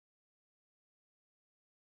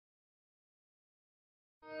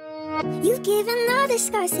You've given all the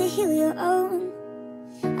scars to heal your own.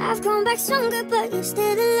 I've gone back stronger, but you're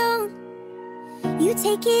still alone. You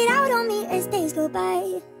take it out on me as days go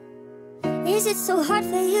by. Is it so hard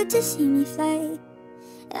for you to see me fly?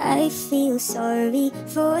 I feel sorry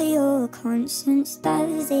for your conscience.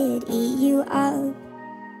 Does it eat you up?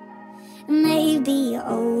 Maybe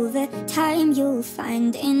over time you'll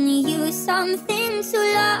find in you something to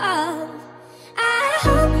love. I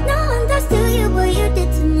hope no one does to you what you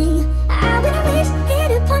did to me. I wouldn't wish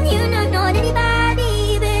it upon you, not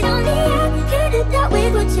anybody, but only I could have dealt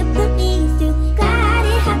with what you put me through. Glad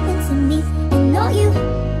it happened to me and not you.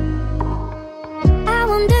 I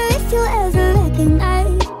wonder if you'll ever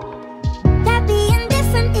recognize that being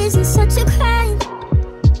different isn't such a crime.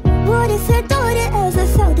 What if your daughter ever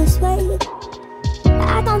felt this way?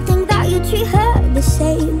 I don't think that you treat her the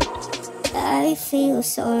same. I feel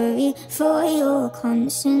sorry for your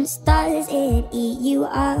conscience. Does it eat you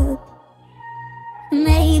up?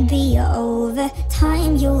 Maybe over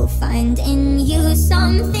time you'll find in you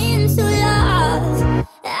something to love.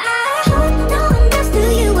 I hope no one does to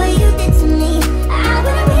you what you did to me. I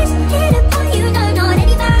wouldn't wish it upon you, not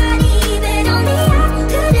anybody, but only I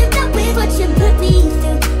could have dealt with what you put me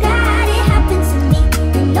through. Glad it happened to me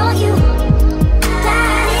and not you.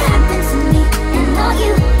 Glad it happened to me and not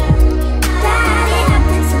you. Glad it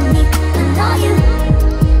happened to me and not you.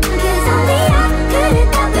 'Cause only I could have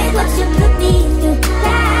dealt with what you put me through.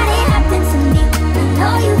 Glad it happened to me and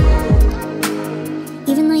not you.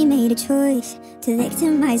 Even though you made a choice to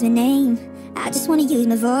victimize my name, I just wanna use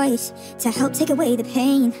my voice to help take away the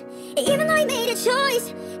pain. Even though you made a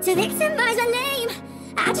choice to victimize my name,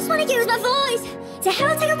 I just wanna use my voice to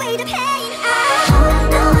help take away the pain. I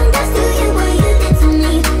hope no one